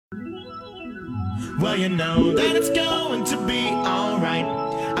Well, you know that it's going to be alright.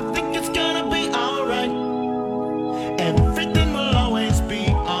 I think it's gonna be alright. Everything will always be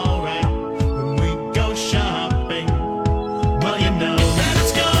alright when we go shopping. Well, you know that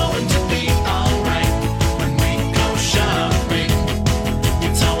it's going to be alright when we go shopping.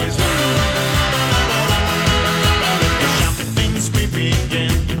 It's always shopping we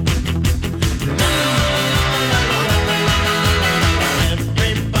begin.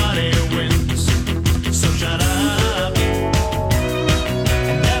 Everybody wins, so shut up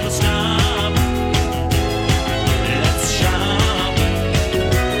and never stop. Let's shop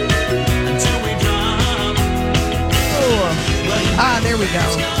until we drop. There we go.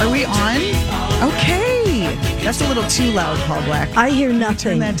 Are we on? Okay. That's a little too loud, Paul Black. I hear Can we nothing.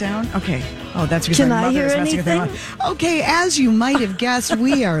 turn that down? Okay. Oh, that's because Can my I mother hear is messing with their anything? phone. Okay, as you might have guessed,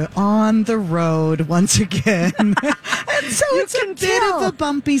 we are on the road once again. And so it's a can bit tell. of a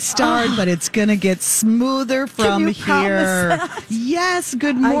bumpy start, but it's going to get smoother from you promise here. that? Yes,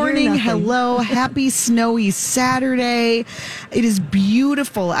 good hear morning. nothing. Hello. Happy snowy Saturday. It is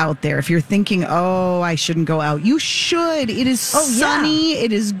beautiful out there. If you're thinking, oh, I shouldn't go out, you should. It is Oh, yeah. sunny.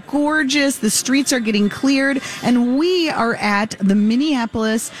 It is gorgeous. The streets are getting cleared. And we are at the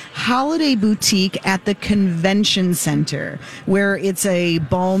Minneapolis Holiday Boutique at the Convention Center, where it's a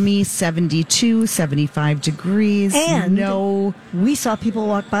balmy 72, 75 degrees. And no, we saw people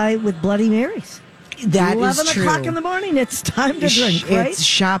walk by with Bloody Marys. that is 11 true. o'clock in the morning, it's time to drink, right? It's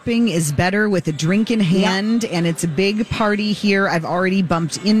shopping is better with a drink in hand, and it's a big party here. I've already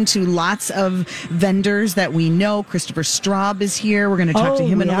bumped into lots of vendors that we know. Christopher Straub is here. We're going to talk to Oh,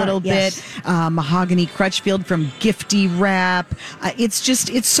 him in we a little are, yes. bit. Mahogany Crutchfield from Gifty Wrap.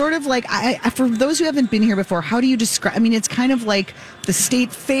 It's sort of like, for those who haven't been here before, how do you describe? I mean, it's kind of like the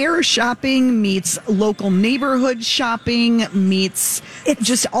state fair shopping meets local neighborhood shopping meets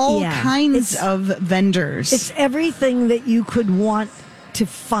just all kinds of vendors. It's everything that you could want to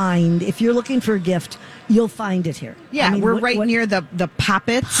find. If you're looking for a gift, you'll find it here. Yeah, I mean, we're right near the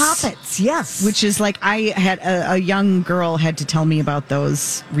Poppets. Poppets, yes. Which is like, I had a young girl had to tell me about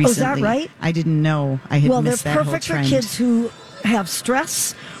those recently. Oh, is that right? I didn't know. I had Well, they're missed that whole perfect for trend. kids who have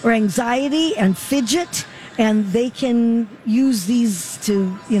stress or anxiety and fidget, and they can use these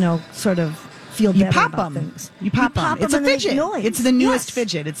to, sort of feel You better pop about them. things. You pop them. It's a and they make fidget. noise. It's the newest Yes.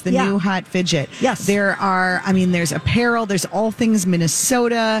 fidget. It's the Yeah. new hot fidget. Yes. There's apparel. There's all things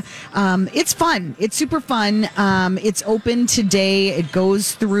Minnesota. It's fun. It's super fun. It's open today. It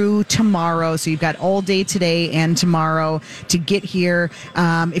goes through tomorrow. So you've got all day today and tomorrow to get here.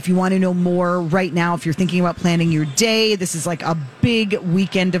 If you want to know more right now, if you're thinking about planning your day, this is like a big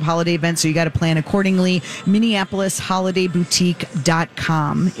weekend of holiday events. So you got to plan accordingly.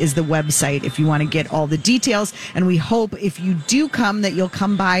 MinneapolisHolidayBoutique.com is the website if you want to get all the details. And we hope if you do come that you'll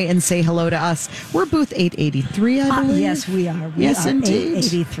come by and say hello to us. We're booth 883, I believe. Yes, we are. We Yes, are indeed.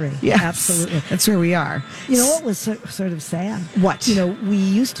 883. Yes, Absolutely. That's where we are. You know what was sort of sad? What? We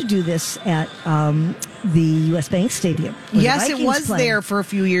used to do this at the U.S. Bank Stadium. where the Yes, it Vikings was played. there for a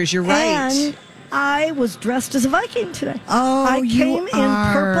few years. You're right. And I was dressed as a Viking today. Oh, I you came in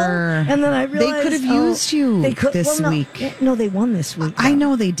are. purple, and then I realized They could have used you this week. No, they won this week. I though.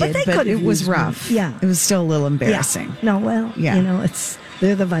 know they did, they but could have it was used me. rough. Yeah, It was still a little embarrassing. Yeah. No, well, Yeah.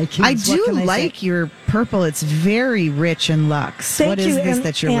 they're the Vikings. I What do can like say? your purple. It's very rich in luxe. Thank What is you. this and,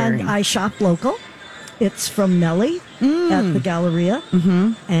 that you're and wearing? I shop local. It's from Melly at the Galleria,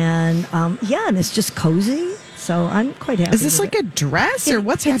 and and it's just cozy. So I'm quite happy. Is this with like it. a dress or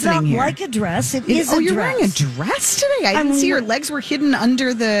what's it's happening not here? like a dress. It is. Oh, a you're dress. wearing a dress today? I didn't see your legs were hidden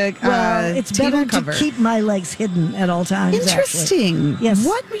under the Well, it's table better cover. to keep my legs hidden at all times. Interesting. Actually. Yes.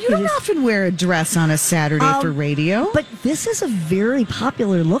 What? You it don't is. often wear a dress on a Saturday for radio. But this is a very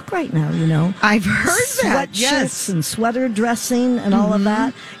popular look right now, I've heard that. Sweatshirts Yes. and sweater dressing and all of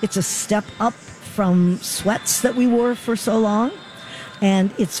that. It's a step up from sweats that we wore for so long.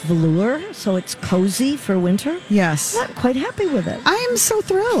 And it's velour, so it's cozy for winter. Yes. I'm quite happy with it. I am so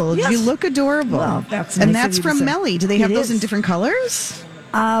thrilled. Yes. You look adorable. Well, that's and nice of that's you to from say. Melly. Do they have It those in is. different colors?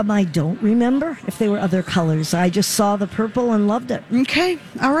 I don't remember if they were other colors. I just saw the purple and loved it. Okay.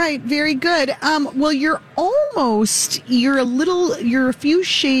 All right. Very good. Well, you're a few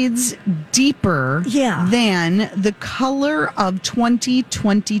shades deeper Yeah. than the color of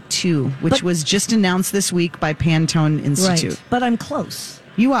 2022, which But- was just announced this week by Pantone Institute. Right. But I'm close.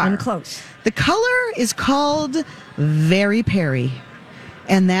 You are. I'm close. The color is called Very Perry.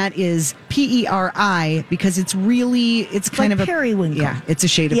 And that is PERI because it's kind like of a periwinkle. Yeah, it's a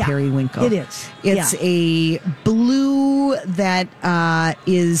shade of Yeah, periwinkle. it is. It's a blue that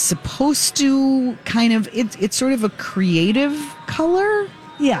is supposed to it's sort of a creative color.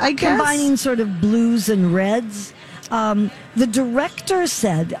 Yeah, I guess. combining sort of blues and reds. The director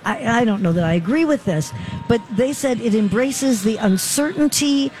said, I don't know that I agree with this, but they said it embraces the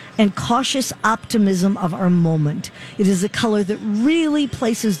uncertainty and cautious optimism of our moment. It is a color that really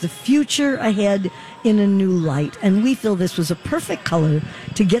places the future ahead in a new light. And we feel this was a perfect color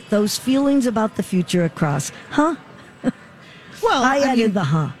to get those feelings about the future across. Huh? Well, I added mean, the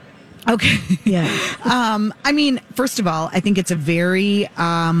huh. okay. Yeah. I mean, first of all, I think it's a very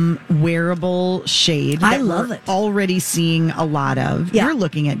wearable shade. I that love we're it. Already seeing a lot of. Yeah.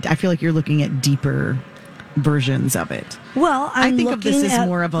 I feel like you're looking at deeper versions of it. Well, I I'm think of this looking as at,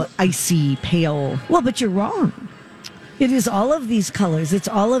 more of a icy, pale. Well, but you're wrong. It is all of these colors. It's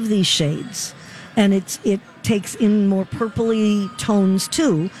all of these shades, and it takes in more purpley tones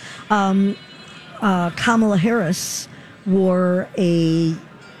too. Kamala Harris wore a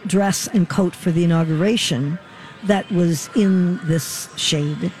dress and coat for the inauguration that was in this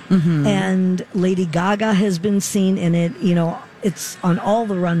shade, and Lady Gaga has been seen in it. You know, it's on all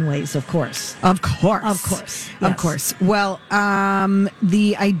the runways, of course. Of course. Of Of course. Well,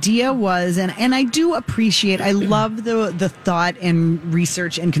 the idea was, and I do appreciate, I love the thought and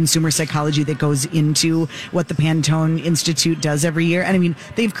research and consumer psychology that goes into what the Pantone Institute does every year. And I mean,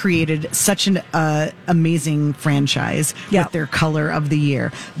 they've created such an amazing franchise Yeah. with their color of the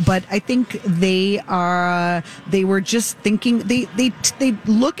year. But I think they were just thinking, they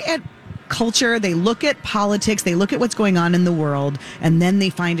look at culture, they look at politics, they look at what's going on in the world, and then they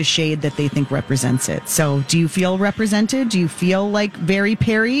find a shade that they think represents it. So do you feel represented? Do you feel like Very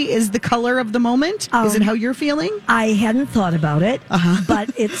Perry is the color of the moment? Is it how you're feeling? I hadn't thought about it, but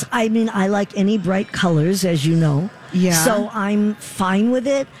I mean, I like any bright colors, as you know. Yeah. So I'm fine with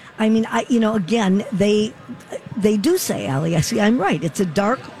it. I mean, again, they do say, Allie, I see, I'm right. It's a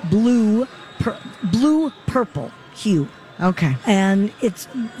dark blue purple hue. Okay. And I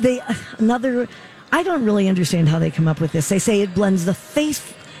don't really understand how they come up with this. They say it blends the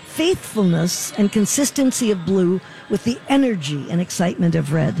faithfulness and consistency of blue with the energy and excitement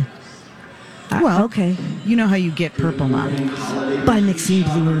of red. Well, okay. You know how you get purple now. By mixing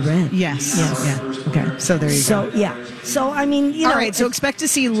blue and red. Yes. Yes. Yeah. Okay. So there you go. So, yeah. So, I mean, you know. All right, so expect to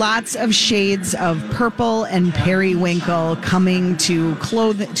see lots of shades of purple and periwinkle coming to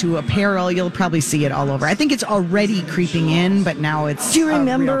apparel. You'll probably see it all over. I think it's already creeping in, but now it's Do you a real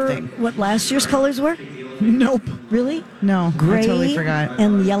remember thing. what last year's colors were? Nope. Really? No, Gray I totally forgot.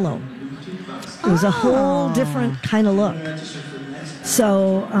 and yellow. It was a whole different kind of look.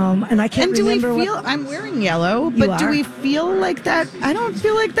 So, and I can't And do we remember feel? I'm wearing yellow, You but do are. we feel like that? I don't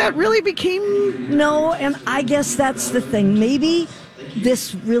feel like that really became. No, and I guess that's the thing. Maybe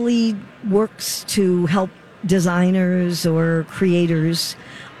this really works to help designers or creators.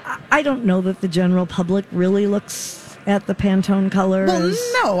 I don't know that the general public really looks at the Pantone colors. Well,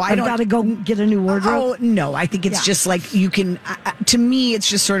 no, I I've don't- got to go get a new wardrobe. Oh no, I think it's Yeah. just like you can. To me, it's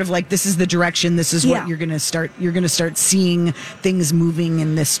just sort of like this is the direction. This is Yeah. what you're going to start. You're going to start seeing things moving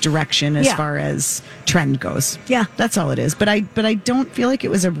in this direction as Yeah. far as trend goes. Yeah. that's all it is. But I don't feel like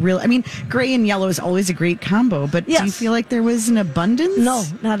it was a real. I mean, gray and yellow is always a great combo. But do you Yes. feel like there was an abundance? No,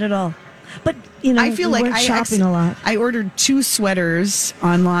 not at all. But you know, I feel we like weren't I shopping a lot. I ordered 2 sweaters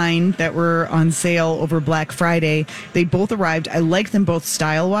online that were on sale over Black Friday. They both arrived. I like them both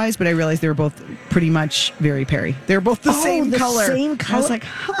style wise, but I realized they were both pretty much Very Perry. They're both the same the color. same I color? was like,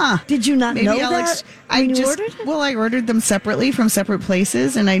 huh? Did you not Maybe know I'll that when you ordered? Well, I ordered them separately from separate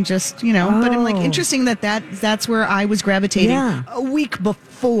places, and I just But I'm like, Oh. interesting that's where I was gravitating Yeah. a week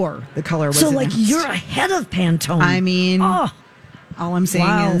before the color was. So, like, announced. you're ahead of Pantone. I mean, oh, all I'm saying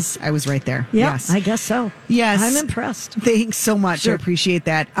Wow. is I was right there. yeah, Yes. I guess so. Yes. I'm impressed. Thanks so much. Sure. I appreciate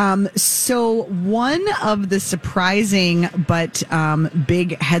that. So one of the surprising but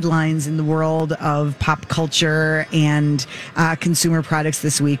big headlines in the world of pop culture and consumer products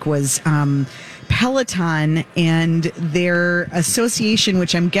this week was Peloton and their association,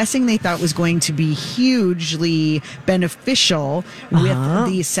 which I'm guessing they thought was going to be hugely beneficial with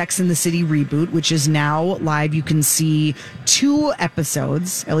the Sex and the City reboot, which is now live. You can see 2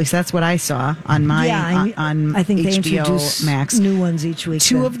 episodes. At least that's what I saw on my on I think they HBO introduce Max. new ones each week.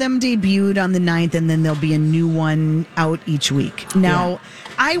 2 then. of them debuted on the 9th, and then there'll be a new one out each week. Now,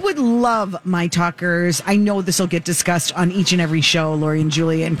 I would love my talkers. I know this will get discussed on each and every show, Lori and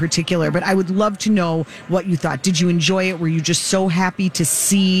Julia in particular, but I would love to know what you thought. Did you enjoy it? Were you just so happy to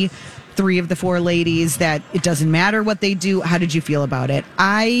see 3 of the 4 ladies that it doesn't matter what they do? How did you feel about it?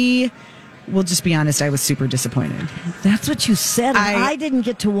 I will just be honest, I was super disappointed. That's what you said. and I didn't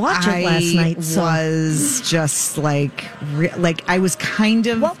get to watch it last night. So. Was just like I was kind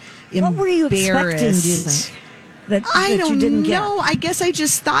of What were you expecting, do you embarrassed. think? I don't you didn't get? know. I guess I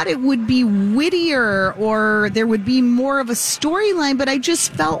just thought it would be wittier or there would be more of a storyline, but I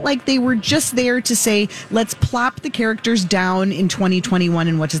just felt like they were just there to say, let's plop the characters down in 2021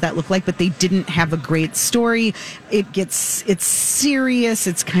 and what does that look like? But they didn't have a great story. It's serious.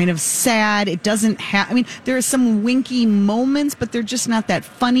 It's kind of sad. It doesn't have, I mean, there are some winky moments, but they're just not that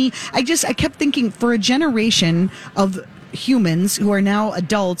funny. I kept thinking for a generation of humans who are now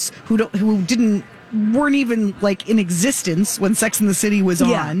adults who weren't even like in existence when Sex and the City was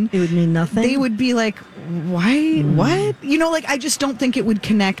on. It would mean nothing. They would be like, why? What? You know, like I just don't think it would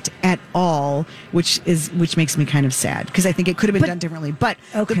connect at all, which makes me kind of sad because I think it could have been done differently. But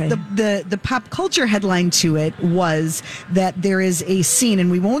Okay. the pop culture headline to it was that there is a scene, and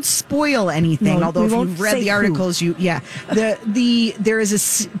we won't spoil anything. No, although we if won't you've read say the who. articles, there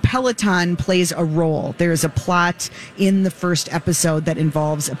is Peloton plays a role. There is a plot in the first episode that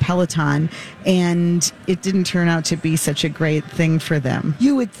involves a Peloton, and it didn't turn out to be such a great thing for them.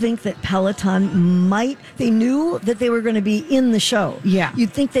 You would think that Peloton they knew that they were going to be in the show. Yeah.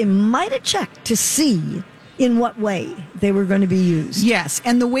 You'd think they might have checked to see in what way they were going to be used. Yes,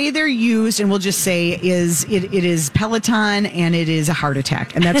 and the way they're used, and we'll just say is it is Peloton and it is a heart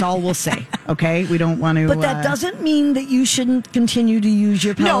attack, and that's all we'll say. Okay, we don't want to. But that doesn't mean that you shouldn't continue to use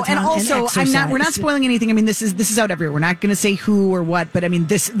your Peloton. No, and also we're not spoiling anything. I mean, this is out everywhere. We're not going to say who or what, but I mean,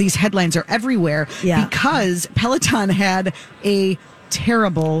 these headlines are everywhere because Peloton had a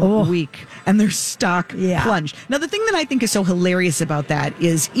terrible week and their stock plunged. Now, the thing that I think is so hilarious about that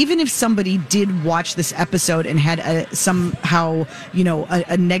is even if somebody did watch this episode and had somehow,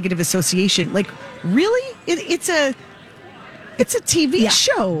 a negative association, like really, it's a TV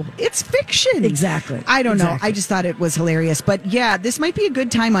show. It's fiction. Exactly. I don't know. I just thought it was hilarious. But yeah, this might be a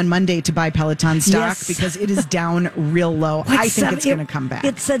good time on Monday to buy Peloton stock because it is down real low. I think it's going to come back.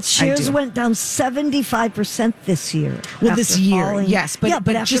 It said shares went down 75% this year. Well, this year, falling, yes. But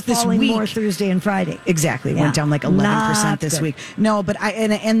after just this falling week. more Thursday and Friday. Exactly. Went down like 11% this week. No, but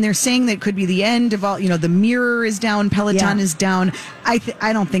and they're saying that it could be the end of all, the Mirror is down, Peloton is down. I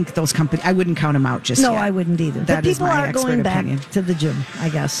don't think those companies, I wouldn't count them out just yet. No, I wouldn't either. That but is people my are expert going back opinion. to the gym, I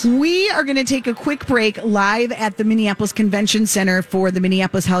guess. We are going to take a quick break live at the Minneapolis Convention Center for the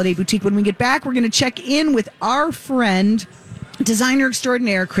Minneapolis Holiday Boutique. When we get back, we're going to check in with our friend, designer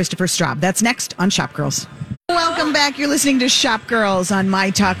extraordinaire, Christopher Straub. That's next on Shop Girls. Welcome back. You're listening to Shop Girls on My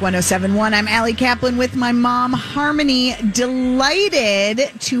Talk 107.1. I'm Allie Kaplan with my mom, Harmony. Delighted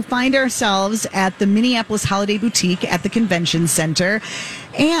to find ourselves at the Minneapolis Holiday Boutique at the Convention Center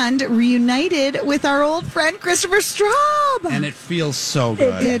and reunited with our old friend, Christopher Straub. And it feels so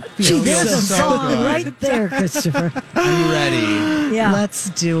good. It feels There's a so song good. right there, Christopher. I'm ready. Yeah. Let's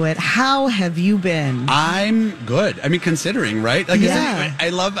do it. How have you been? I'm good. I mean, considering, right? Like, Yeah. I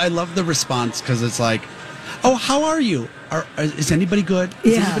love the response because it's like, oh, how are you? Is anybody good?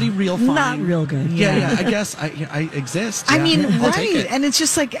 Is anybody real fine? Not real good. Yeah, I guess I exist. I Yeah. mean, I'll take right. it. And it's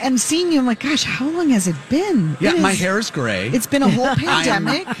just like, I'm seeing you, I'm like, gosh, how long has it been? Yeah, It my is- hair is gray. It's been a whole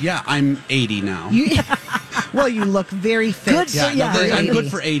pandemic. I'm 80 now. Well, you look very fit. Good yeah, for- yeah. no, I'm 80.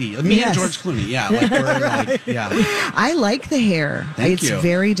 good for 80. Me Yes. and George Clooney. Yeah, like we're like, yeah. I like the hair. Thank it's you.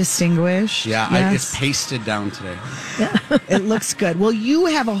 very distinguished. Yeah, Yes. it's pasted down today. It looks good. Well, you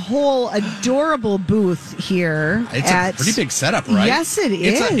have a whole adorable booth here. It's a pretty big setup, right? Yes, it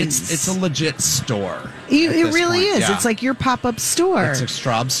is. It's a legit store. at It this really point. is. Yeah. It's like your pop-up store. It's a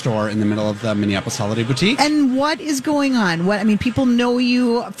Straub store in the middle of the Minneapolis Holiday Boutique. And what is going on? People know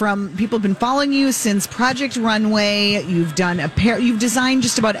you from. People have been following you since Project Runway. You've done you've designed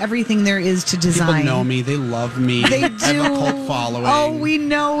just about everything there is to design. People know me. They love me. They I do. have a cult following. Oh, we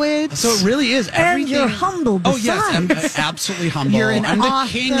know it. So it really is And everything. you're humble Oh yes, I'm besides. absolutely humble. You're an I'm the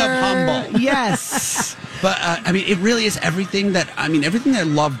author. king of humble. Yes. But I mean, it really is everything that I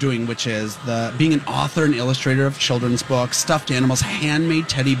love doing, which is being an author and illustrator of children's books, stuffed animals, handmade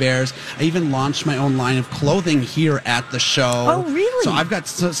teddy bears. I even launched my own line of clothing here at the show. Oh, really? So I've got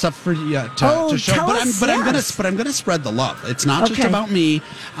stuff for you to show. tell But us, I'm gonna spread the love. It's not just Okay. about me.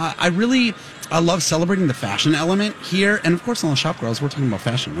 I love celebrating the fashion element here, and of course, on the Shop Girls, we're talking about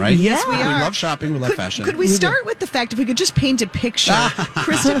fashion, right? Yes, we We are. love shopping. We love fashion. Could we start with the fact if we could just paint a picture?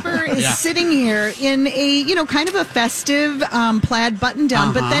 Christopher is Yeah. sitting here in a kind of a festive plaid button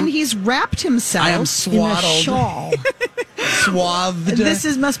down, but then he's wrapped himself I am In a swaddled, shawl. swathed.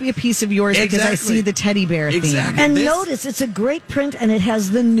 This must be a piece of yours because I Exactly. see the teddy bear theme. Exactly. And This- notice it's a great print and it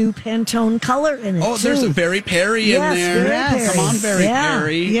has the new Pantone color in it. Oh, there's too. a Very Perry Yes, in there. Very Yes. Perry. Come on, Very Yeah.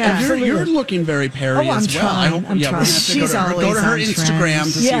 Perry. Yeah. And you're Absolutely. looking very Perry Oh, I'm as well. I trying. hope. I'm yeah, we're trying. gonna have to She's go always to her on Instagram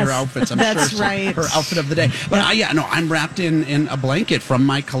trend. to see Yes. her outfits. I'm That's sure right. her outfit of the day. But I'm wrapped in a blanket from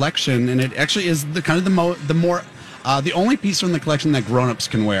my collection, and it actually is the kind of the more the only piece from the collection that grown-ups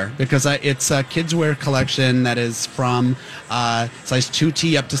can wear, because it's a kids wear collection that is from size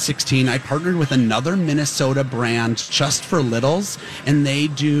 2T up to 16. I partnered with another Minnesota brand just for littles, and they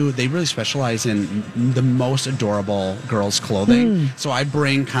really specialize in the most adorable girls' clothing. So I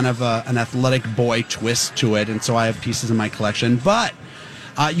bring kind of an athletic boy twist to it, and so I have pieces in my collection. But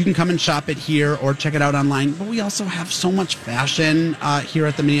you can come and shop it here or check it out online. But we also have so much fashion here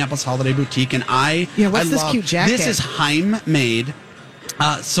at the Minneapolis Holiday Boutique. And what's this cute jacket? This is Heim made.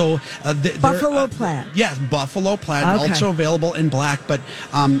 Buffalo plaid. Yes, buffalo plaid, Okay. also available in black. But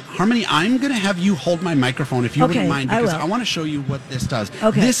Harmony, I'm going to have you hold my microphone if you Okay, wouldn't mind, I because will. I want to show you what this does.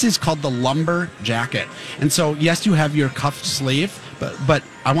 Okay. This is called the lumber jacket. And so, yes, you have your cuffed sleeve, but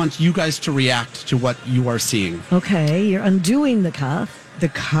I want you guys to react to what you are seeing. Okay, you're undoing the cuff. The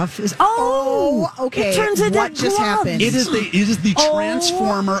cuff is. Oh, okay. it turns into what just gloves. happened? It is the Oh.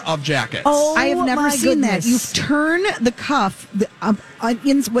 transformer of jackets. Oh, I have never my seen that. goodness. You turn the cuff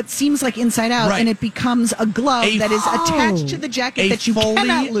in what seems like inside out, Right. and it becomes a glove A- that is Oh. attached to the jacket A that you fully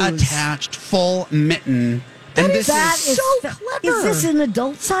cannot lose. attached full mitten. And this That is is so fa- clever. Is this an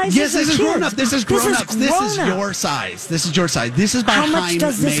adult size? Yes, this is grown up. This is grown up. This is grown-up. your size. This is your size. This is by How much Heim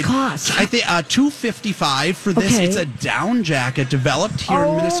does this made. cost? I think $255 for this. Okay. It's a down jacket developed here in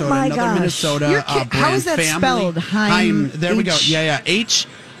Oh, Minnesota. my Another gosh. Minnesota You're brand how is that family. spelled? Heim, There we go. H- Yeah.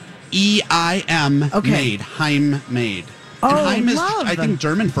 HEIM Okay. made. Heim made. Oh, and Heim is, love. I think,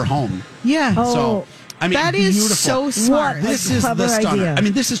 German for home. Yeah. Oh. So, I mean, that is beautiful. so smart. What? This a is the clever stunner. idea. I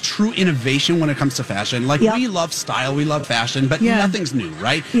mean, this is true innovation when it comes to fashion. Like, Yep. we love style, we love fashion, but Yeah. nothing's new,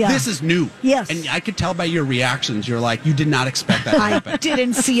 right? Yeah. This is new. Yes. And I could tell by your reactions, you're like, you did not expect that to I happen.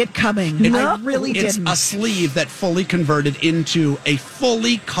 didn't see it coming. I really It's didn't. a sleeve that fully converted into a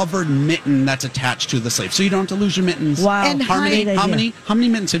fully covered mitten that's attached to the sleeve, so you don't have to lose your mittens. Wow. And Harmony, Great how idea. many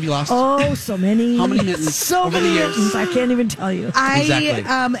mittens have you lost? Oh, so many. How many mittens So over many the years? mittens. I can't even tell you. Exactly.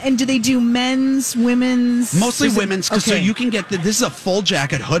 And do they do men's, women's? Mostly Is it- women's, 'cause so okay. you can get this is a full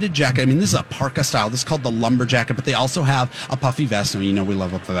jacket, hooded jacket. I mean, this is a parka style. This is called the lumber jacket, but they also have a puffy vest. And you know we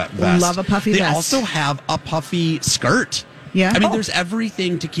love a vest. Love a puffy they vest. They also have a puffy skirt. Yeah. I mean, Oh. there's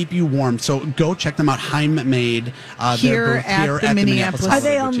everything to keep you warm. So go check them out. Heim made. Here at the Minneapolis- Are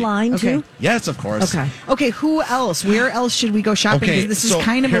they Holiday Boutique. online Okay. too? Yes, of course. Okay. Okay, who else? Where else should we go shopping? Because this is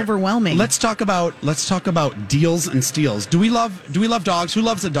kind of here, overwhelming. Let's talk about deals and steals. Do we love dogs? Who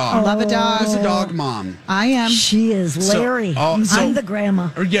loves a dog? Love a dog. Who's a dog mom? I am. She is Larry. So- I'm the grandma.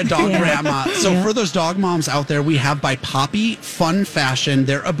 Or yeah, dog Yeah. grandma. So Yeah. for those dog moms out there, we have by Poppy Fun Fashion.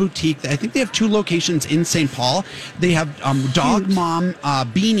 They're a boutique. I think they have 2 locations in St. Paul. They have dog mom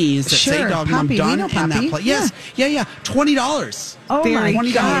beanies that say Sure, dog Poppy. mom We done know in that Poppy. place. Yes, yeah, $20. Oh Very my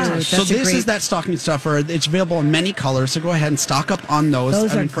cute. gosh. So That's a this great- is that stocking stuffer. It's available in many colors. So go ahead and stock up on those.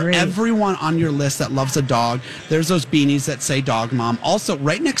 Those are for great. everyone on your list that loves a dog, there's those beanies that say dog mom. Also,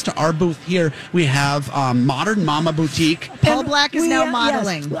 right next to our booth here, we have Modern Mama Boutique. Paul Black is We now have-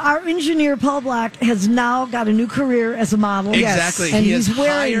 modeling. yes, our engineer Paul Black has now got a new career as a model. Exactly. and He he's is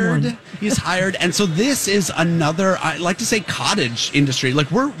wearing hired. one. He's hired. And so this is another, I like to say, cottage industry.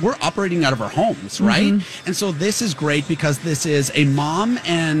 Like we're operating out of our homes, right? And so this is great because this is a mom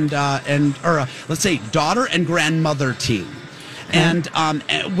and let's say daughter and grandmother team. And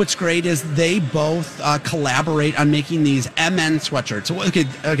what's great is they both collaborate on making these MN sweatshirts. So,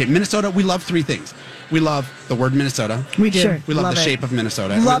 okay, Minnesota, we love 3 things. We love the word Minnesota. We do. Sure. We love the it. shape of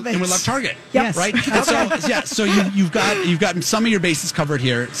Minnesota. Love and we it. love Target. Yes. Right? And so you've got some of your bases covered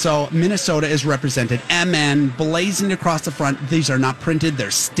here. So Minnesota is represented. MN blazing across the front. These are not printed. They're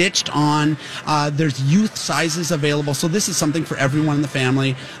stitched on. There's youth sizes available. So this is something for everyone in the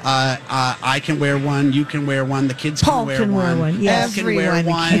family. I can wear one. You can wear one. The kids Paul can wear one. yes. Paul can wear Everyone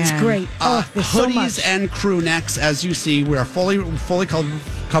one. can. It's great. Oh, there's so Hoodies much. and crew necks, as you see, we are fully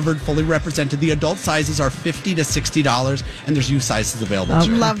covered, fully represented. The adult sizes are $50 to $60, and there's youth sizes available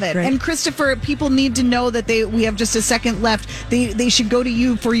too. Love it. Great. And Christopher, people need to know that we have just a second left. They should go to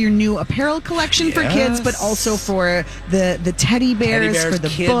you for your new apparel collection for kids, but also for the teddy bears, for the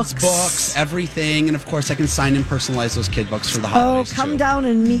kids' books. everything, and of course I can sign and personalize those kid books for the Oh, holidays. come too. down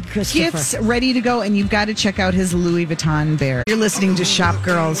and meet Christopher. Gifts ready to go, and you've got to check out his Louis Vuitton bear. You're listening to Shop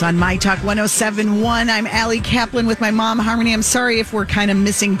Girls on My Talk 107.1. I'm Allie Kaplan with my mom, Harmony. I'm sorry if we're kind of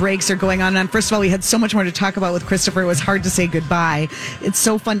missing missing breaks are going on. And first of all, we had so much more to talk about with Christopher. It was hard to say goodbye. It's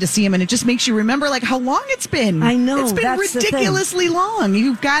so fun to see him, and it just makes you remember like how long it's been. I know, it's been that's the thing. ridiculously long.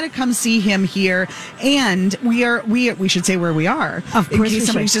 You've got to come see him here, and we should say where we are. Of course in we case should.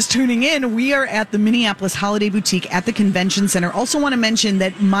 somebody's just tuning in. We are at the Minneapolis Holiday Boutique at the Convention Center. Also, want to mention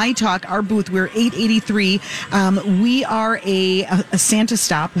that My Talk, our booth, we're 883. We are a Santa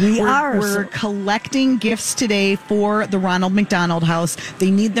stop. We're collecting gifts today for the Ronald McDonald House.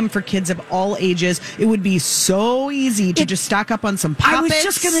 They need them for kids of all ages. It would be so easy to just stock up on some poppets. I was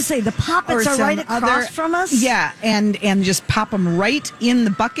just going to say, the poppets or are right some across from us. Yeah, and just pop them right in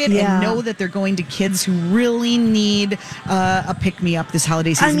the bucket Yeah. and know that they're going to kids who really need a pick-me-up this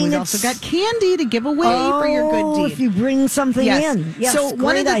holiday season. I mean, We've also got candy to give away for your good deed. if you bring something in. Yes, so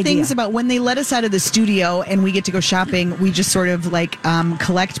one of great the things idea. about when they let us out of the studio and we get to go shopping, we just sort of like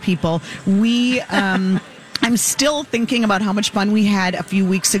collect people. We I'm still thinking about how much fun we had a few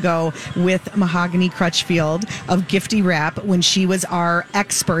weeks ago with Mahogany Crutchfield of Gifty Wrap when she was our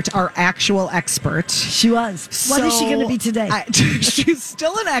expert, our actual expert. She was. What is she going to be today? She's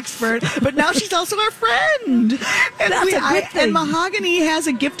still an expert, but now she's also our friend. And, That's a good thing. and Mahogany has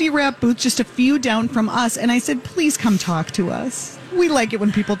a Gifty Wrap booth just a few down from us. And I said, please come talk to us. We like it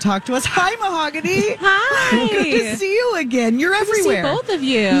when people talk to us. Hi, Mahogany. Hi. Good to see you again. You're everywhere. To see both of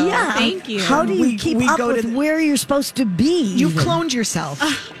you. Yeah. Thank you. How do you keep up go with to where you're supposed to be? You've even? cloned yourself.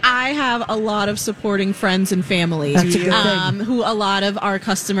 I have a lot of supporting friends and family That's a good thing. who a lot of our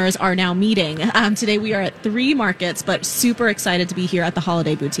customers are now meeting. Today we are at 3 markets, but super excited to be here at the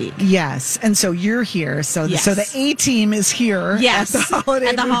Holiday Boutique. Yes, and so you're here. So, Yes. so the A team is here. Yes, at the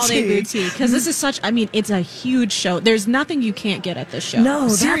Holiday Boutique. Because this is such, I mean, it's a huge show. There's nothing you can't get at this show. No,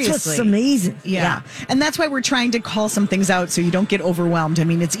 that's Seriously. what's amazing. Yeah. And that's why we're trying to call some things out so you don't get overwhelmed. I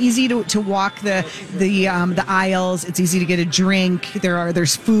mean, it's easy to walk the aisles. It's easy to get a drink.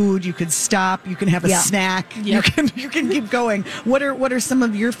 There's food. You could stop. You can have a Yeah. snack. Yep. You can keep going. What are some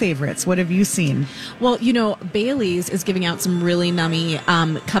of your favorites? What have you seen? Well, you know, Bailey's is giving out some really nummy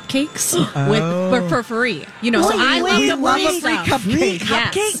cupcakes for free. You know, so I love we the love free a free stuff. cupcake.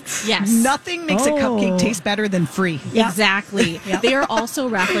 Cupcakes? Yes. Nothing makes a cupcake Oh. taste better than free. Yeah. Exactly. They are also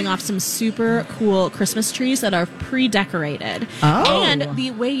raffling off some super cool Christmas trees that are pre-decorated. Oh. And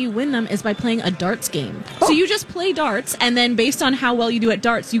the way you win them is by playing a darts game. So you just play darts, and then based on how well you do at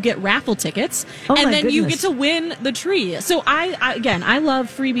darts, you get raffle tickets, Oh, and my then you goodness. get to win the tree. So I love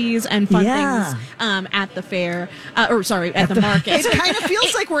freebies and fun Yeah. things at the fair, at the market. It kind of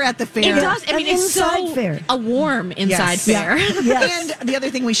feels like we're at the fair. It does. I An mean, it's inside so fair. a warm inside Yes. fair. Yes. And the other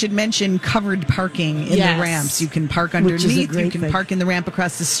thing we should mention, covered parking in Yes. the ramps. You can park Which is a underneath. great You can thing. park in the ramp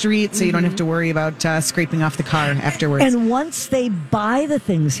across the street, so you don't have to worry about scraping off the car afterwards. And once they buy the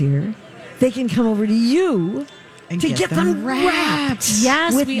things here, they can come over to you And to get them wrapped.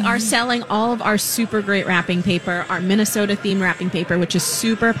 Yes, With- we are selling all of our super great wrapping paper, our Minnesota themed wrapping paper, which is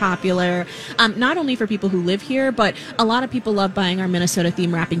super popular, not only for people who live here, but a lot of people love buying our Minnesota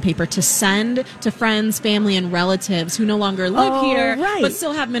themed wrapping paper to send to friends, family, and relatives who no longer live Oh, here, right. but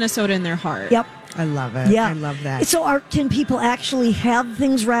still have Minnesota in their heart. Yep. I love it. Yeah. I love that. So can people actually have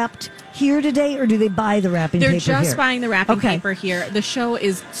things wrapped here today, or do they buy the wrapping They're paper just here? buying the wrapping Okay. paper here. The show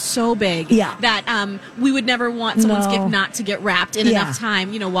is so big Yeah. that we would never want someone's No. gift not to get wrapped in Yeah. enough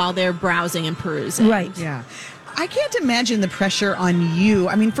time, while they're browsing and perusing. Right. Yeah. I can't imagine the pressure on you.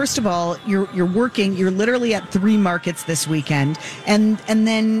 I mean, first of all, you're working. You're literally at 3 markets this weekend, and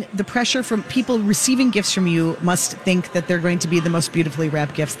then the pressure from people receiving gifts from you must think that they're going to be the most beautifully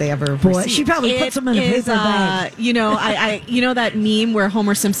wrapped gifts they ever Boy, received. she probably puts them in a is, paper bag. I that meme where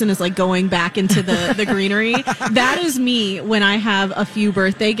Homer Simpson is like going back into the greenery. That is me when I have a few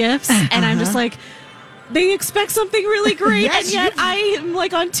birthday gifts, and I'm just like, they expect something really great, Yes, and yet I am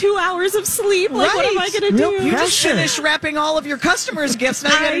like on 2 hours of sleep. Like, what am I Right. going to Real do? You just pressure. finished wrapping all of your customers' gifts.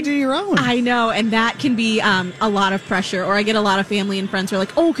 Now you got to do your own. I know, and that can be a lot of pressure. Or I get a lot of family and friends who are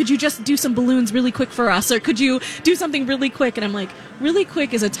like, "Oh, could you just do some balloons really quick for us? Or could you do something really quick?" And I'm like, "Really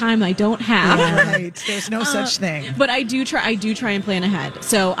quick is a time I don't have." Right. There's no such thing. But I do try and plan ahead.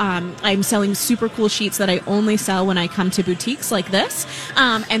 So I'm selling super cool sheets that I only sell when I come to boutiques like this.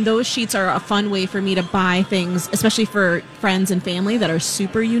 And those sheets are a fun way for me to buy things, especially for friends and family, that are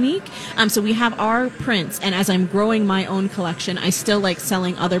super unique. So we have our prints, and as I'm growing my own collection, I still like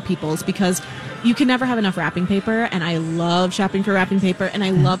selling other people's because you can never have enough wrapping paper, and I love shopping for wrapping paper, and I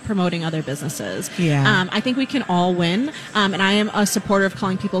love promoting other businesses. Yeah. I think we can all win, and I am a supporter of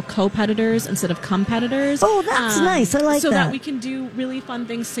calling people co-petitors instead of competitors. Oh, that's nice. I like so that. that we can do really fun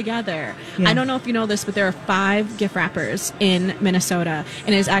things together. Yeah. I don't know if you know this, but there are 5 gift wrappers in Minnesota,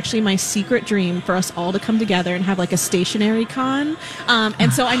 and it is actually my secret dream for us all to come together and have like a stationery con.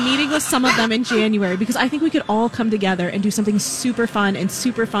 And so I'm meeting with some of them in January because I think we could all come together and do something super fun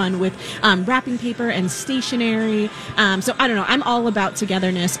with wrapping paper and stationery. So I don't know. I'm all about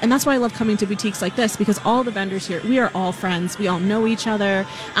togetherness, and that's why I love coming to boutiques like this because all the vendors here, we are all friends. We all know each other,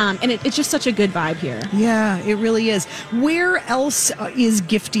 and it's just such a good vibe here. Yeah, it really is. Where else is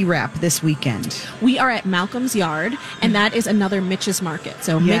Gifty Wrap this weekend? We are at Malcolm's Yard, and that is another Mitch's Market.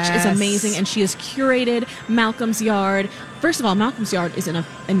 So Mitch is Yes. amazing, and she has curated Malcolm's Yard. First of all, Malcolm's Yard is an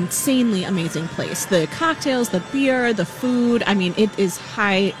insanely amazing place. The cocktails, the beer, the food. I mean, it is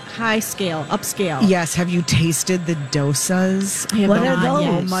high scale, upscale. Yes. Have you tasted the dosas? I have What are not those?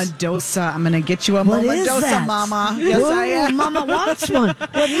 yet. Moma dosa. I'm going to get you a What Moma is dosa, that? Mama. Yes, Ooh, I am. Mama wants one.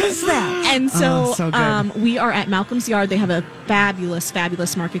 What is that? And so, Oh, so good. we are at Malcolm's Yard. They have a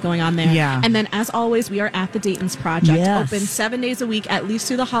fabulous market going on there. Yeah. And then, as always, we are at the Dayton's Project. Yes. Open 7 days a week, at least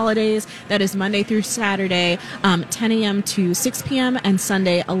through the holidays. That is Monday through Saturday, 10 a.m. to 6 p.m. and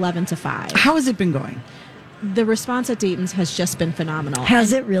Sunday 11 to 5. How has it been going? The response at Dayton's has just been phenomenal.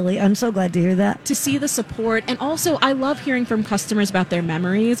 Has it really? I'm so glad to hear that. To see the support, and also I love hearing from customers about their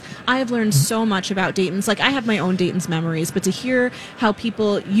memories. I have learned so much about Dayton's. Like, I have my own Dayton's memories, but to hear how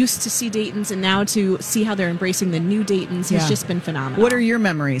people used to see Dayton's and now to see how they're embracing the new Dayton's has Yeah. just been phenomenal. What are your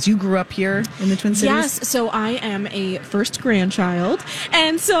memories? You grew up here in the Twin Cities? Yes, so I am a first grandchild,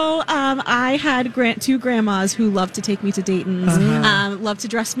 and so I had 2 grandmas who loved to take me to Dayton's, loved to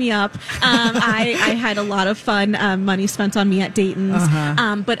dress me up. I had a lot of fun money spent on me at Dayton's,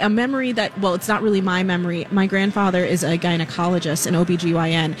 but a memory that, well, it's not really my memory. My grandfather is a gynecologist, an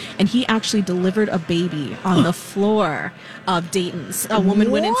OBGYN, and he actually delivered a baby on the floor of Dayton's. A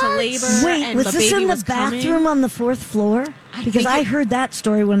woman went into What? labor, Wait, and was the this baby in the was coming. bathroom on the 4th floor? I Because think I it- heard that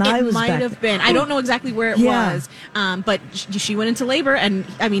story when I was It might back have been. I don't know exactly where it Yeah. was, but she went into labor, and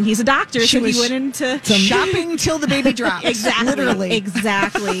I mean, he's a doctor, She so he was went into shopping till the baby drops. exactly, Literally.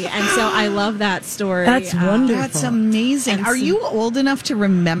 exactly. And so I love that story. That's wonderful. That's amazing. And Are some- you old enough to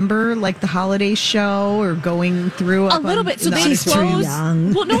remember like the holiday show or going through A up little on- bit. So in the they She's too auditorium? closed.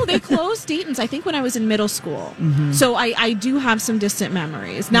 young. Well, no, they closed Dayton's. I think when I was in middle school. So I do have some distant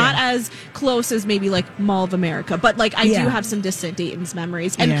memories. Not as close as maybe like Mall of America, but like I Yeah. do have some distant Dayton's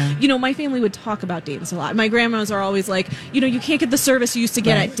memories. And Yeah. you know, my family would talk about Dayton's a lot. My grandmas are always like, you know, you can't get the service you used to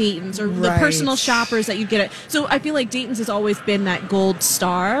get Right. at Dayton's or the Right. personal shoppers that you get at. So I feel like Dayton's has always been that gold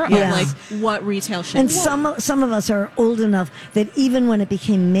star Yeah. of like what retail should And be. some of us are old enough that even when it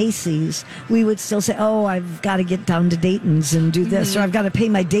became Macy's, we would still say, "Oh, I've got to get down to Dayton's and do this, or I've got to pay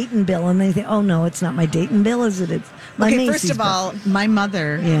my Dayton bill." And they think, "Oh no, it's not my Dayton bill, is it? It's my Okay, Macy's first of bill." all, my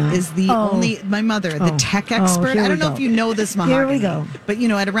mother Yeah. is the Oh. only, my mother, the Oh. tech Oh, expert. here I we don't know go. if you know this, Mahogany. Here we go. But, you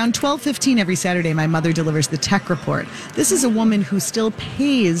know, at around 12:15 every Saturday, my mother delivers the tech report. This is a woman who still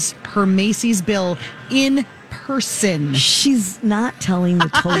pays her Macy's bill in person. She's not telling the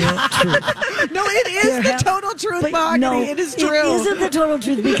total truth. No, it is There the have- total truth, But Mahogany. no, It is true. It isn't the total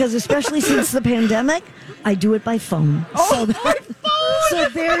truth because, especially since the pandemic, I do it by phone. Oh, So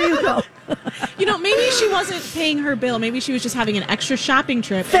there you go. You know, maybe she wasn't paying her bill. Maybe she was just having an extra shopping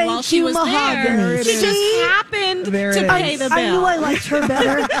trip. Thank and while she you, was Mahogany. there, she See? just happened There to it pay is. the bill. I knew I liked her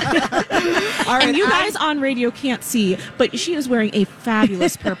better. All right, And you I- guys on radio can't see, but she is wearing a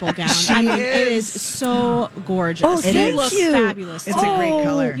fabulous purple gown. I mean, it is so gorgeous. Oh, you thank look you. fabulous. It's a great Oh,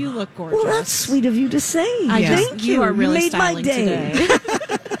 color. You look gorgeous. Well, that's sweet of you to say. Yeah. Thank you. You are really made my styling day. today.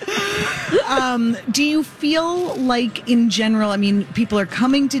 Do you feel like, in general, I mean, people are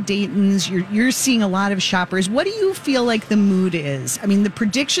coming to Dayton's, you're seeing a lot of shoppers. What do you feel like the mood is? I mean, the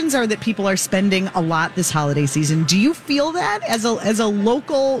predictions are that people are spending a lot this holiday season. Do you feel that as a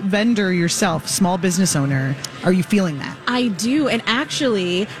local vendor yourself, small business owner? Are you feeling that? I do, and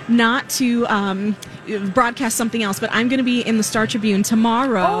actually, not to broadcast something else, but I'm going to be in the Star Tribune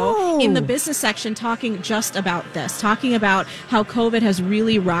tomorrow Oh. in the business section talking just about this, talking about how COVID has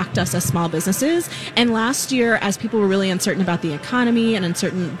really rocked us as small businesses. And last year, as people were really uncertain about the economy and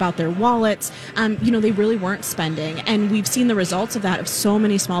uncertain about their wallets, you know, they really weren't spending. And we've seen the results of that, of so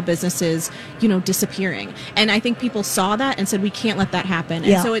many small businesses, you know, disappearing. And I think people saw that and said, we can't let that happen.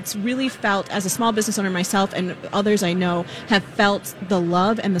 Yeah. And so it's really felt, as a small business owner myself, and and others I know have felt the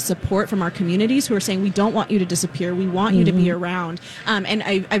love and the support from our communities who are saying, we don't want you to disappear. We want you to be around. And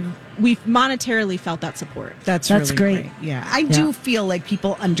we've monetarily felt that support. That's That's really great. Yeah. I do feel like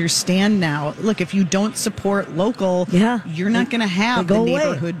people understand now. Look, if you don't support local, you're not going to have they the go away.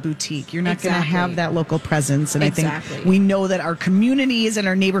 neighborhood boutique. You're not going to Exactly. have that local presence. And I Exactly. think we know that our communities and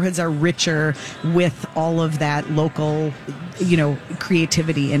our neighborhoods are richer with all of that local,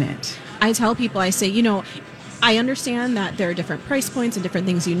 creativity in it. I tell people, I say, I understand that there are different price points and different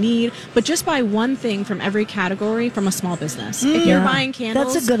things you need, but just buy one thing from every category from a small business. If you're Yeah. buying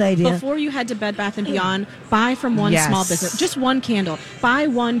candles, That's a good idea. Before you head to Bed Bath & Beyond, buy from one Yes. small business. Just one candle. Buy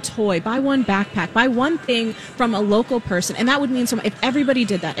one toy. Buy one backpack. Buy one thing from a local person. And that would mean so much. If everybody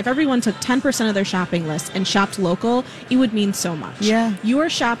did that, if everyone took 10% of their shopping list and shopped local, it would mean so much. Yeah. You are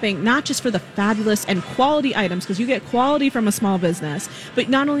shopping not just for the fabulous and quality items, because you get quality from a small business, but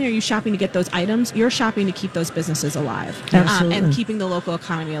not only are you shopping to get those items, you're shopping to keep those businesses alive. Absolutely. And keeping the local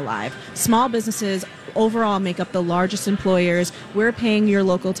economy alive. Small businesses overall make up the largest employers. We're paying your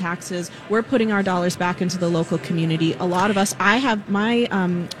local taxes. We're putting our dollars back into the local community. A lot of us, I have my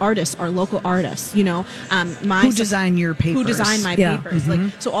artists are local artists, Who design your papers. who design my Yeah. papers.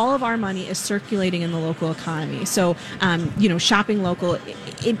 So all of our money is circulating in the local economy. So, shopping local,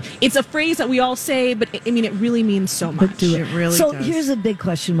 it's a phrase that we all say, but it really means so much. But do it. It really so does. here's a big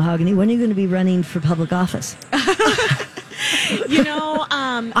question, Mahogany. When are you going to be running for public office?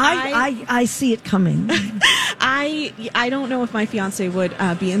 I see it coming. I don't know if my fiance would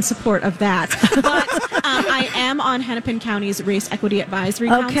be in support of that, but I am on Hennepin County's Race Equity Advisory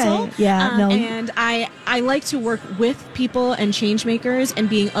Council. Yeah, no. And I like to work with people and change makers and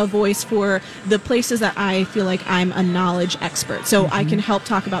being a voice for the places that I feel like I'm a knowledge expert. So I can help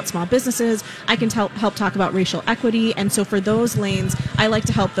talk about small businesses. I can help talk about racial equity. And so for those lanes, I like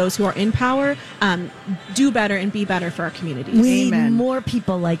to help those who are in power do better and be better for our communities. We need Amen. more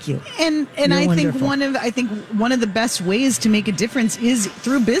people like you. And You're I think wonderful. one of the best ways to make a difference is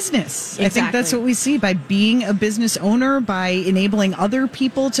through business. I think that's Exactly. what we see by being a business owner, by enabling other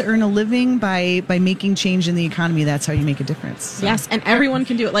people to earn a living, by making change in the economy. That's how you make a difference. So. Yes, and everyone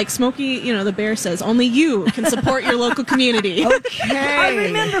can do it. Like Smokey, the bear says, only you can support your local community. Okay. I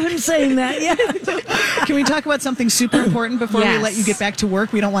remember him saying that. Yeah. Can we talk about something super important before we Yes. let you get back to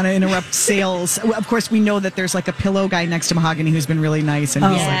work? We don't want to interrupt sales. Of course, we know that there's like a pillow guy next to Mahogany who's been really nice, and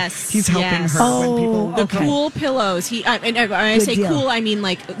he's helping yes. her when people. The okay. cool pillows. And when I Good say deal. cool, I mean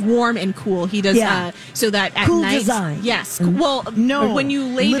like warm and cool. He does so that at Cool night. design. Yes. Well, No, when you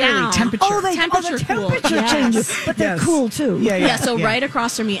lay literally down, temperature. The Temperature cool. temperature Yes. changes, but they're Yes. cool too. Yeah, so right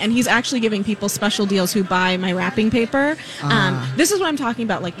across from me, and he's actually giving people special deals who buy my wrapping paper. This is what I'm talking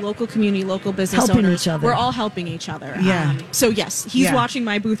about, like local community, local business Helping owners. each other. We're all helping each other. Yeah. So yes, he's Yeah. watching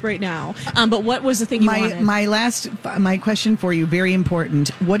my booth right now. But what was the thing you wanted? My question for you, very important.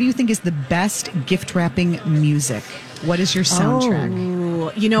 What do you think is the best gift wrapping music? What is your soundtrack?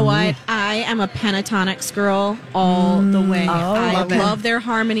 Ooh, you know what? I am a Pentatonics girl all the way. I love it. love their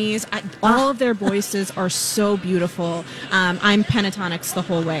harmonies. All of their voices are so beautiful. I'm Pentatonics the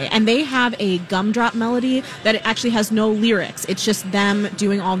whole way. And they have a gumdrop melody that it actually has no lyrics. It's just them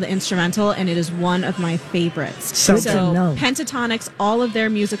doing all the instrumental, and it is one of my favorites. So Good to know. Pentatonics, all of their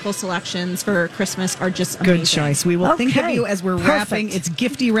musical selections for Christmas are just amazing. Good choice. We will think of Okay. you as we're Perfect. wrapping. It's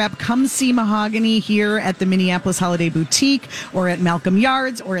Gifty Wrap. Come see Mahogany here at the Minneapolis Holiday Boutique or at Malcolm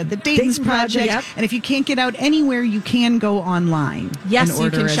Yards or at the Dayton's Dayton Project. Project. And if you can't get out anywhere, you can go online. Yes, and you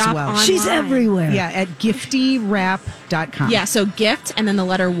order can as shop well. online. She's everywhere. Yeah, at giftywrap.com. Yeah, so gift and then the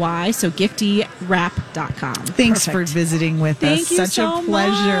letter Y, so giftywrap.com. Thanks Perfect. for visiting with Thank us. you Such so a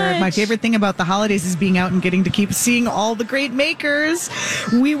pleasure. much. My favorite thing about the holidays is being out and getting to keep seeing all the great makers.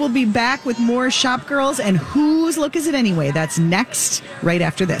 We will be back with more Shop Girls and Whose Look Is It Anyway? That's next, right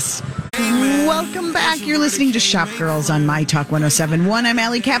after this. Welcome back. You're listening to Shop Girls on My Talk 107.1. I'm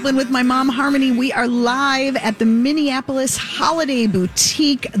Allie Kaplan with my mom, Harmony. We are live at the Minneapolis Holiday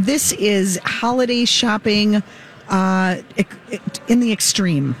Boutique. This is holiday shopping in the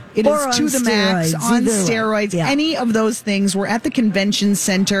extreme. It Or is to on the max, steroids, on either way. steroids, Yeah. any of those things. We're at the convention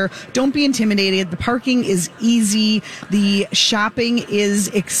center. Don't be intimidated. The parking is easy. The shopping is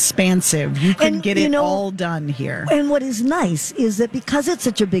expansive. You can And, get you it know- all done here. And what is nice is that because it's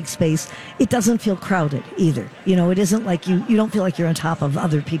such a big space, it doesn't feel crowded either. It isn't like you don't feel like you're on top of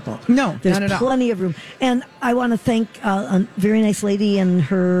other people. No, there's not at all. plenty of room. And I want to thank a very nice lady and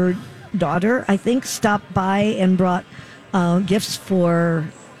her daughter, I think, stopped by and brought gifts for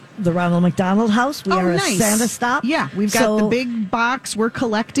the Ronald McDonald House. We are nice. a Santa stop. Yeah, we've got the big box we're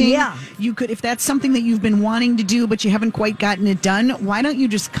collecting. Yeah. You could, if that's something that you've been wanting to do, but you haven't quite gotten it done, why don't you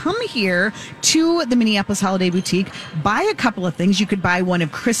just come here to the Minneapolis Holiday Boutique, buy a couple of things. You could buy one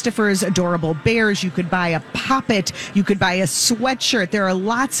of Christopher's adorable bears. You could buy a poppet. You could buy a sweatshirt. There are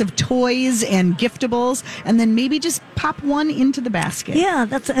lots of toys and giftables, and then maybe just pop one into the basket. Yeah,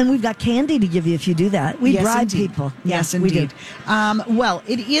 and we've got candy to give you if you do that. We Yes, bribe indeed. people. Yes, Yeah, we do. indeed. Well,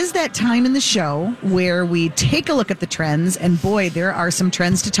 it is that time in the show where we take a look at the trends, and boy, there are some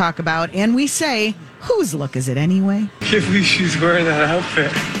trends to talk about. And we say, whose look is it anyway? Can't believe she's wearing that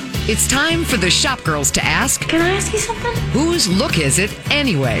outfit. It's time for the shop girls to ask, Can I ask you something? whose look is it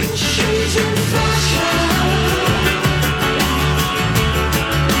anyway?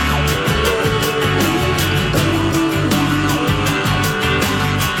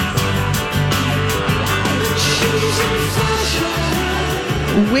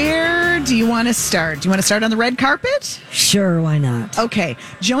 Where do you want to start? Do you want to start on the red carpet? Sure, why not? Okay,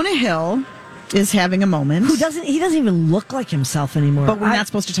 Jonah Hill is having a moment. He doesn't even look like himself anymore. But we're not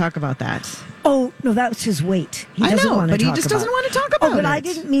supposed to talk about that. Oh, no, that's his weight. He I doesn't know, want to but he talk just about doesn't it. want to talk about Oh, but it. I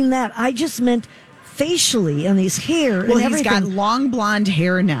didn't mean that. I just meant facially and his hair Well, and he's everything got long blonde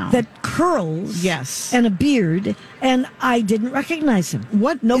hair now. that curls. Yes. And a beard, and I didn't recognize him.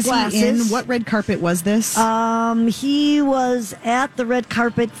 What No is glasses. he in? What red carpet was this? He was at the red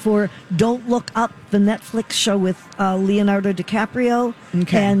carpet for Don't Look Up, the Netflix show with Leonardo DiCaprio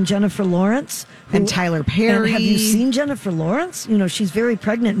Okay. and Jennifer Lawrence. And Tyler Perry. And have you seen Jennifer Lawrence? You know, she's very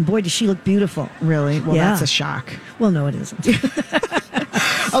pregnant, and boy, does she look beautiful. Really? Well, Yeah. that's a shock. Well, no, it isn't.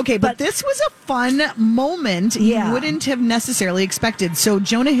 Okay, but But- this was a fun moment Yeah. you wouldn't have necessarily expected. So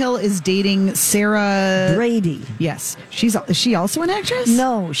Jonah Hill is dating Sarah Brady. Yes. Is she also an actress?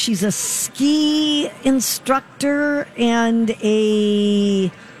 No, she's a ski instructor and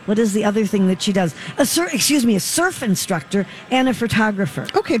a what is the other thing that she does? A surf instructor and a photographer.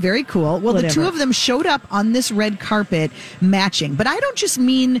 Okay, very cool. Well, the two Whatever. of them showed up on this red carpet matching. But I don't just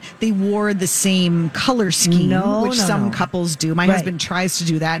mean they wore the same color scheme, No, which no, some no. couples do. My Right. husband tries to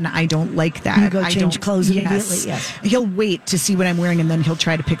do that, and I don't like that. You go I change don't- clothes immediately, yes. He'll wait to see what I'm wearing, and then he'll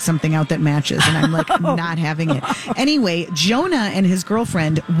try to pick something out that matches. And I'm like, I'm not having it. Anyway, Jonah and his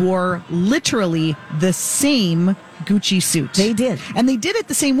girlfriend wore literally the same Gucci suit. They did. And they did it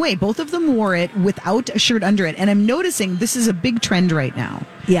the same way. Both of them wore it without a shirt under it. And I'm noticing this is a big trend right now.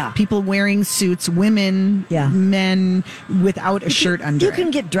 Yeah. People wearing suits, women, Yeah. men without a shirt under You it.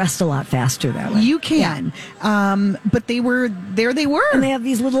 can get dressed a lot faster that way. You can. But they were, there they were. And they have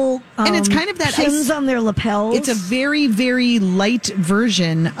these little And it's kind of that pins on their lapels. It's a very, very light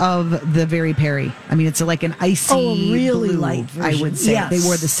version of the Very Perry. I mean, it's like an icy really blue, light I version. would say. Yes. They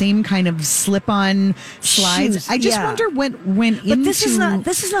wore the same kind of slip-on slides. Shoes, I just yeah. wonder what went But into... this is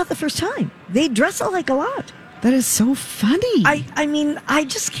not the first time. They dress alike a lot. That is so funny. I mean, I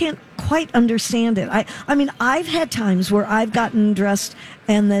just can't quite understand it. I mean, I've had times where I've gotten dressed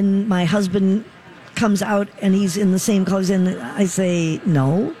and then my husband comes out and he's in the same clothes and I say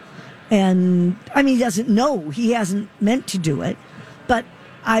no. And I mean, he doesn't know. He hasn't meant to do it, but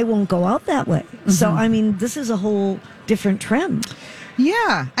I won't go out that way. So, I mean, this is a whole different trend.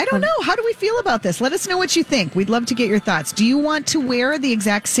 Yeah, I don't know. How do we feel about this? Let us know what you think. We'd love to get your thoughts. Do you want to wear the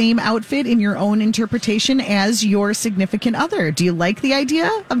exact same outfit in your own interpretation as your significant other? Do you like the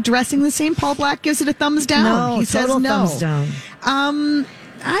idea of dressing the same? Paul Black gives it a thumbs down. No, he says total no. thumbs down. I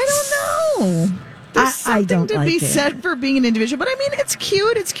don't know. There's I something don't to like be it. said for being an individual, but I mean, it's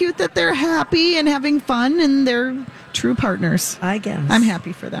cute. It's cute that they're happy and having fun, and they're true partners. I guess. I'm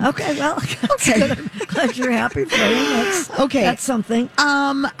happy for them. Okay, well, okay. I'm glad you're happy for him. That's something.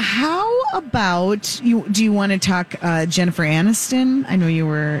 How about you? Do you want to talk Jennifer Aniston? I know you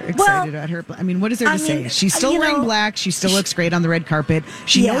were excited about her. I mean, what is there to say? She's still wearing black. She still looks great on the red carpet.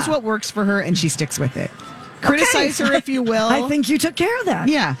 She knows what works for her, and she sticks with it. Criticize her if you will. I think you took care of that.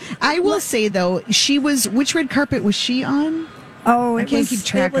 Yeah, I will say though, she was. Which red carpet was she on? Oh, I can't keep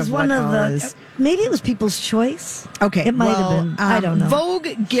track it was of one what of all the. is. Maybe it was People's Choice. Okay, it might have been. I don't know. Vogue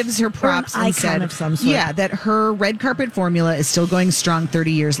gives her props Or an and icon said, of some sort. yeah, that her red carpet formula is still going strong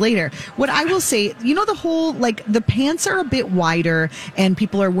 30 years later. What I will say, you know, the whole like the pants are a bit wider and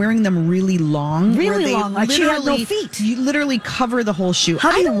people are wearing them really long, where Really they long, like she had no literally- feet. You literally cover the whole shoe. How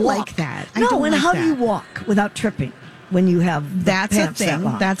do I you don't walk? like that. I No, don't and like how that. do you walk without tripping when you have the That's a pants that thing.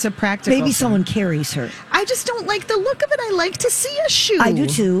 long? That's a practical Maybe thing. someone carries her. I just don't like the look of it. I like to see a shoe. I do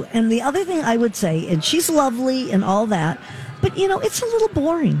too. And the other thing I would say, and she's lovely and all that, But, it's a little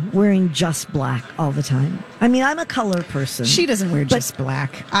boring wearing just black all the time. I mean, I'm a color person. She doesn't wear But- just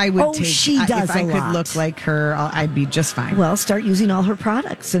black. I would Oh, take. she does if I a could lot. look like her, I'd be just fine. Well, start using all her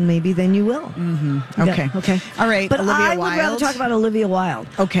products, and maybe then you will. Mm-hmm. Okay. Okay. All right, But Olivia I would rather Wilde. talk about Olivia Wilde.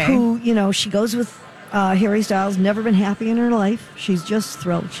 Okay. Who, she goes with Harry Styles, never been happy in her life. She's just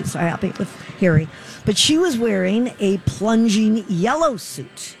thrilled. She's so happy with Harry. But she was wearing a plunging yellow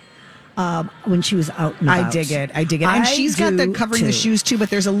suit when she was out and about. I dig it. And she's got the do, covering the too. shoes too, but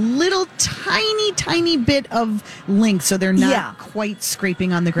there's a little tiny bit of length, so they're not Yeah. quite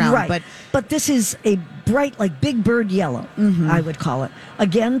scraping on the ground. Right. But this is a bright, like Big Bird yellow, I would call it.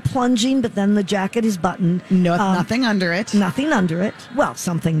 Again, plunging, but then the jacket is buttoned. Nothing under it. Nothing under it. Well,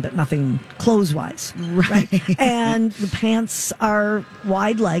 something, but nothing clothes-wise. Right. And the pants are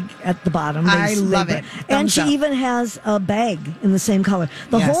wide leg at the bottom. I love it. And Thumbs she up. even has a bag in the same color.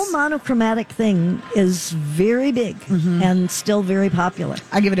 The Yes. whole monochromatic thing is very big and still very popular.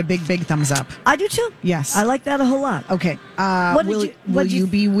 I give it a big thumbs up. I do too. Yes. I like that a whole lot. Okay. What did will you- will what did you you-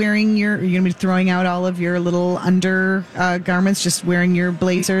 be wearing are you going to be throwing out all of your little under garments, just wearing your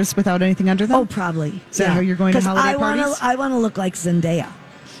blazers without anything under them? Oh, probably. Is that how you're going to 'Cause holiday parties? I want to look like Zendaya.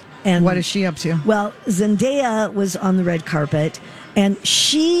 And What is she up to? Well, Zendaya was on the red carpet, and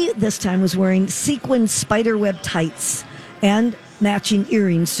she this time was wearing sequin spiderweb tights and matching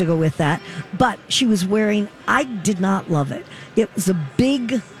earrings to go with that. But she was wearing, I did not love it. It was a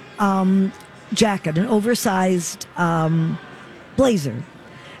big jacket, an oversized blazer.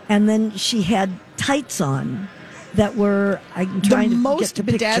 And then she had tights on that were, I'm trying The to most get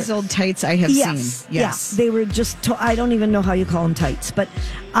the picture. bedazzled tights I have Yes, seen. Yes. yeah, they were just. I don't even know how you call them tights, but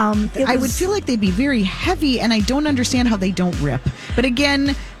it I would was- feel like they'd be very heavy, and I don't understand how they don't rip. But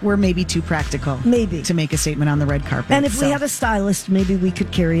again, we're maybe too practical, Maybe. to make a statement on the red carpet. And if we so had a stylist, maybe we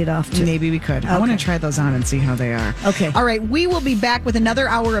could carry it off too. maybe we could. I want to Okay. try those on and see how they are. Okay. All right, we will be back with another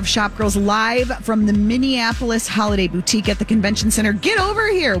hour of Shop Girls live from the Minneapolis Holiday Boutique at the Convention Center. Get over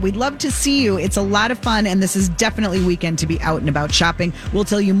here. We'd love to see you. It's a lot of fun, and this is definitely weekend to be out and about shopping. We'll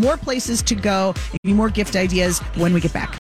tell you more places to go, give you more gift ideas when we get back.